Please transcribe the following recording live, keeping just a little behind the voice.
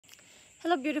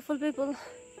Hello beautiful people.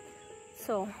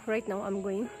 So right now I'm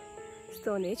going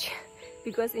Stone Age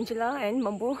because Inchila and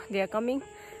Mambo, they are coming.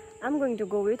 I'm going to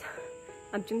go with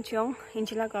Amchung Cheong,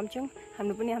 Inchila Kamchung,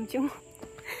 Hamnupuni Amchung.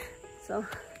 So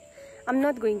I'm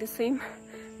not going to swim.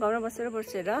 I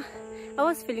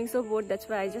was feeling so bored, that's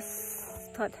why I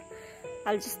just thought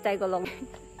I'll just tag along.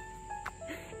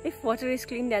 If water is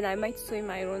clean then I might swim,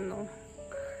 I don't know.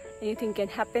 Anything can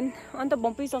happen. And the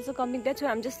Bumpu is also coming, that's why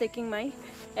I'm just taking my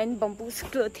and Bumpu's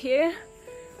clothes here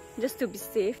just to be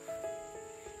safe.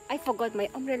 I forgot my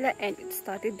umbrella and it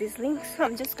started drizzling, so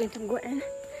I'm just going to go and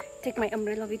take my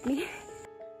umbrella with me.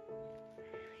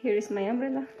 Here is my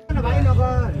umbrella.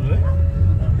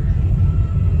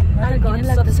 I got a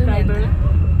subscriber.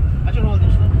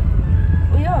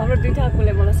 हाम्रो दुईटा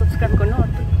आफूले मलाई subscribe गर्न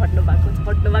हट्नु भएको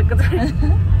छ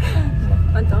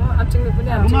अन्त आफूले पनि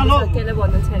हाम्रो साथीहरुलाई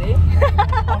भन्नु छ रे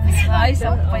हाय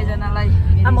सबैजनालाई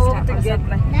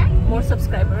more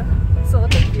subscriber so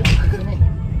thank you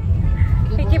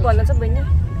के भन्नु छ बहिनी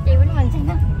केही पनि भन्छ हैन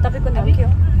तपाईको नाम के हो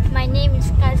my name is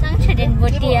कालसाङ छडेन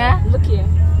बोटिया look here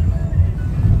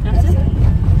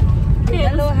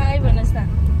hello hi भन्नुस् न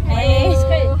ए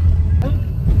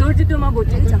दोर्जिटोमा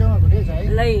भोटिन्छ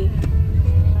लै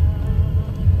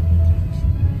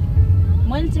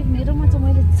मैले चाहिँ मेरोमा चाहिँ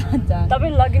मैले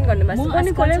तपाईं लगइन गर्नु भएको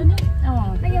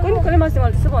कुन कोले मास्नु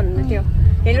मलाई त्यसो भन्नु थियो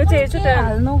हेर्नु चाहिँ हेर्छु त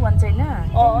हाल्नु भन्छ हैन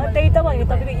त्यही त भनेको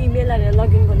तपाईको इमेल हालेर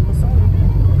लगइन गर्नुपर्छ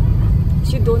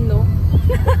शी डोन्ट नो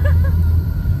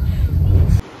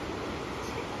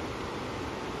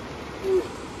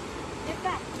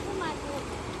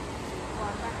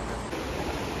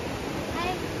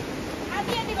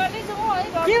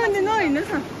के भन्दैन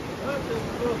हिँड्नुहोस् न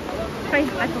खै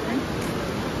आएको खै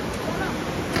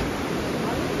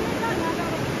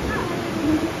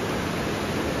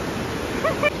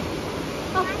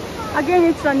Again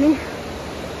it's sunny.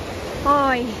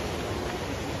 Hi.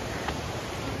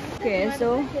 Okay, so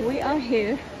we are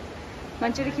here.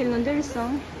 Manchari Khilnundari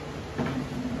song.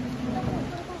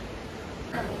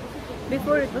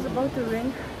 Before it was about to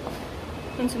rain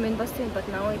in Sumin Basti, but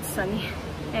now it's sunny.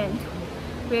 And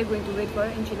we are going to wait for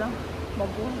Inchila,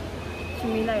 Mambo,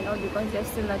 Chimila and all because they're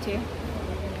still not here.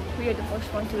 We are the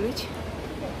first one to reach.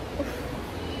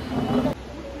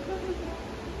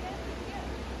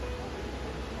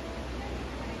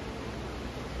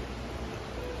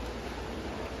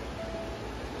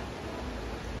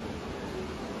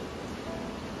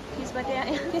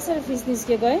 कसरी fees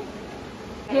निस्केको है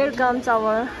Here comes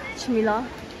our Chimila.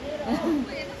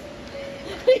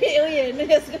 यो हेर्नु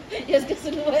यसको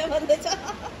सुन्नु भयो भन्दैछ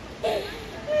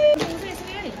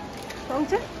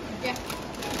पाउँछ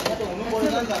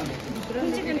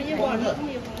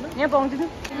यहाँ पाउँदैन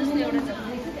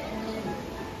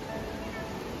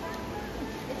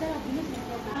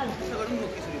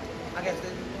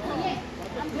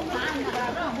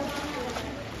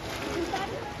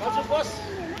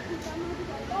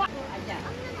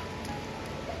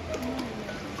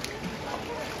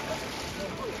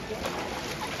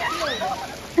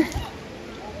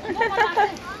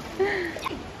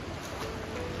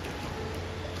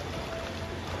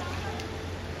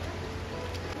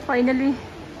Finally.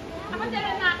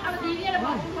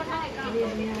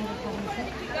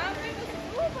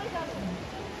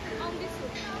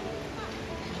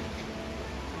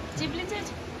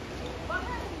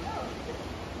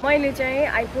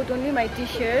 I put only my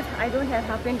t-shirt. I don't have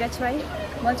half pant, that's why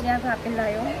I have half pant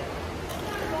layo.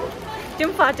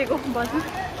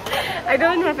 I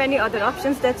don't have any other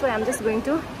options, that's why I'm just going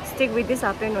to stick with this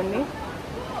half pant only.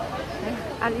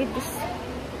 I'll eat this.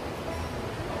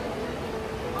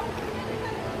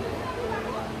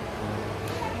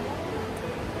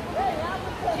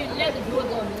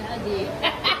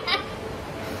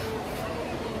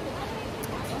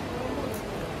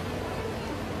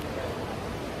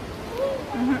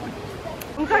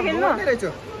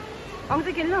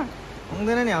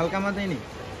 आउँदैन नि हल्का मात्रै नि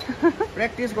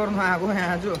practice गर्नु आएको यहाँ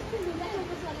आज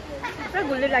पुरा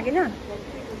गुल्ले लागेन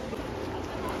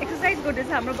एक्सरसाइज गर्दैछ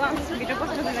हाम्रो बस भित्र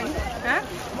पस्नको लागि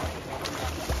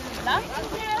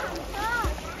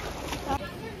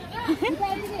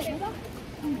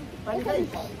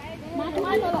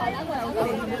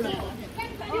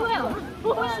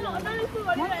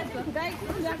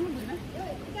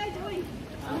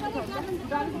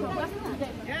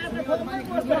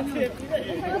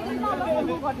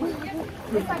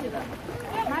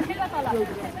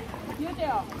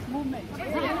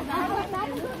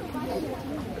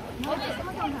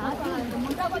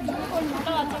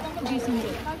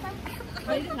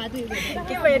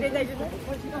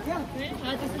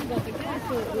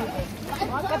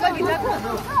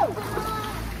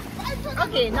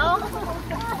Okay, now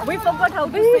we forgot how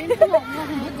to swim.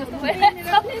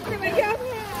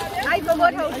 I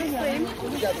forgot how to swim,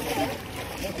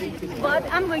 but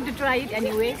I'm going to try it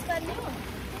anyway.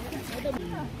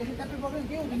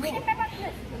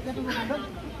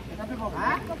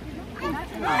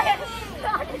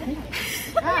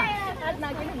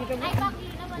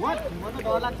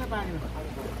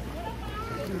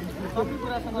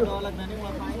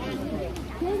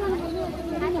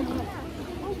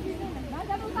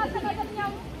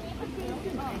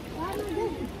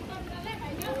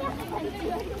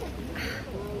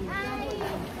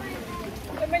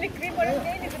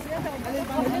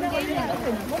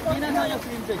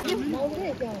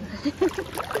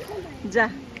 Ja.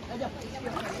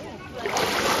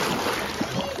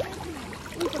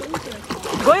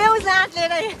 गयो जात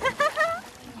लिएर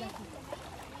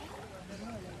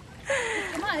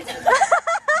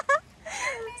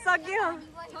सक्यो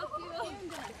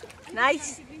नाइस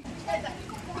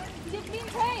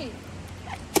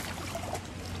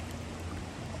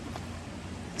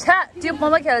छ्या ट्युब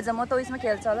ममा खेल्छ म त उयसमा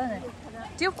खेल्छ होला नि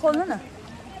ट्युब खोल्नु न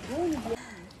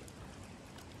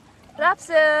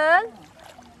राप्सेल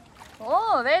ओ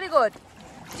भेरी गुड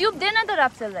ट्युब दे न त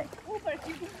राप्सेललाई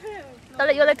तर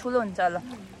योलाई ठुलो हुन्छ होला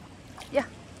या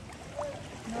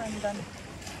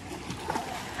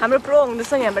हाम्रो प्रो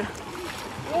हुँदैछ यहाँबाट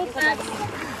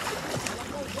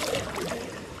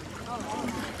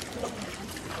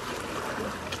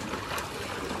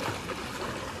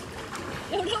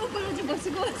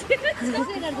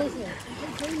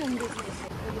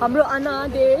हाम्रो Anna,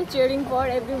 they cheering for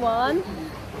everyone.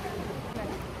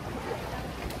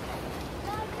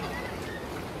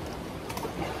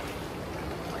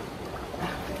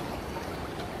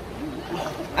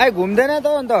 I घुम्दैन त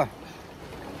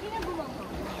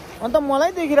अन्त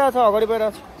मलाई देखिरहेछ अगाडि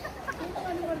भइरहेछ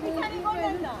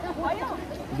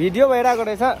भिडियो भइरहेको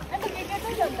रहेछ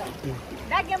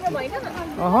ब्याक क्यामेरा भएन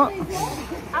अह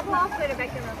आफ्नो अफ गरेर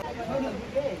back camera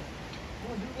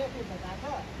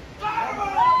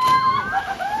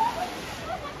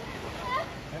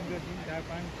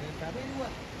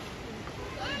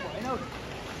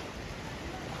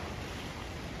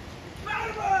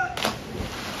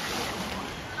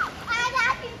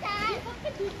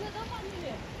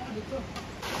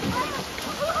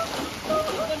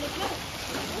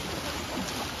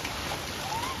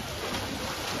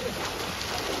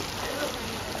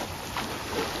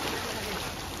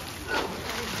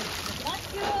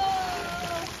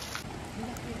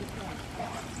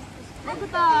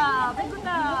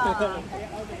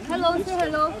Hello, say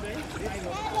hello.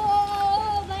 Hello,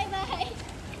 bye bye.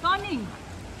 Morning.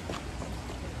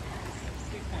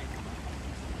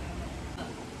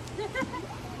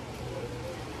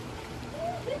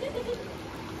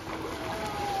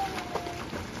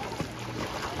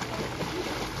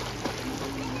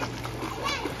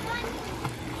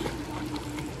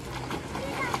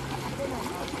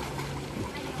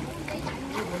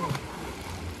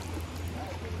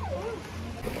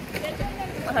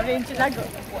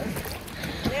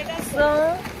 So,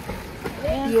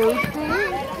 you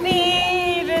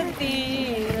mirti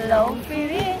lau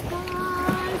piri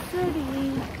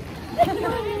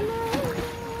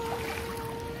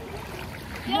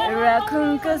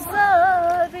rakun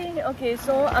kasari. Okay,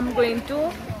 so I'm going to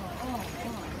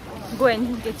go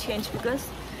and get changed because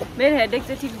my headache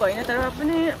is ठीक भएन तर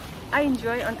पनि I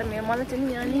enjoy अन्त मलाई चाहिँ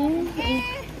नि अनि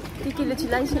केले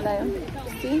चिलाइयो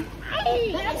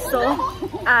so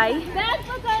I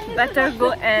better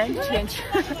go and change.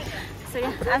 So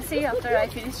yeah, I'll see you after I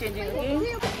finish changing, okay?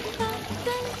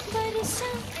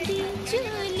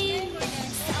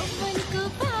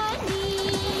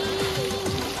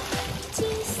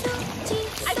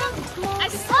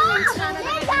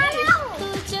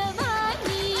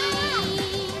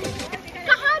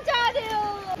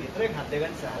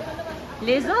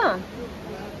 ले जाओ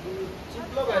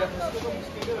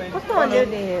कस्तो अन्धेर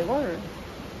देखेको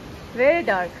very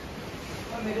dark.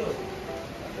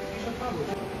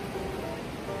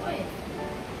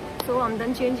 So I'm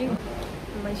done changing.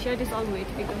 My shirt is all wet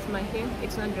because my hair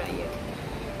it's not dry yet.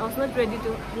 I was not ready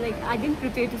to I didn't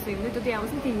prepare to swim. Today I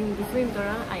wasn't thinking to swim,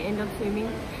 Dora. I ended up swimming.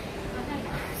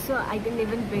 So I didn't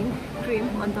even bring cream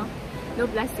on top. No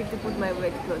plastic to put my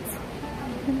wet clothes.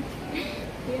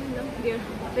 Yeah, no, they're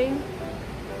playing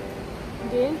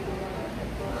game.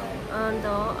 And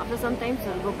after some time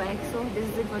we'll go back. So this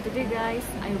is it for today, guys.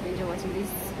 I hope you enjoy watching this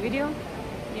video.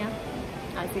 Yeah,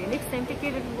 I'll see you next time. Take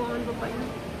care everyone. Bye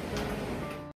bye.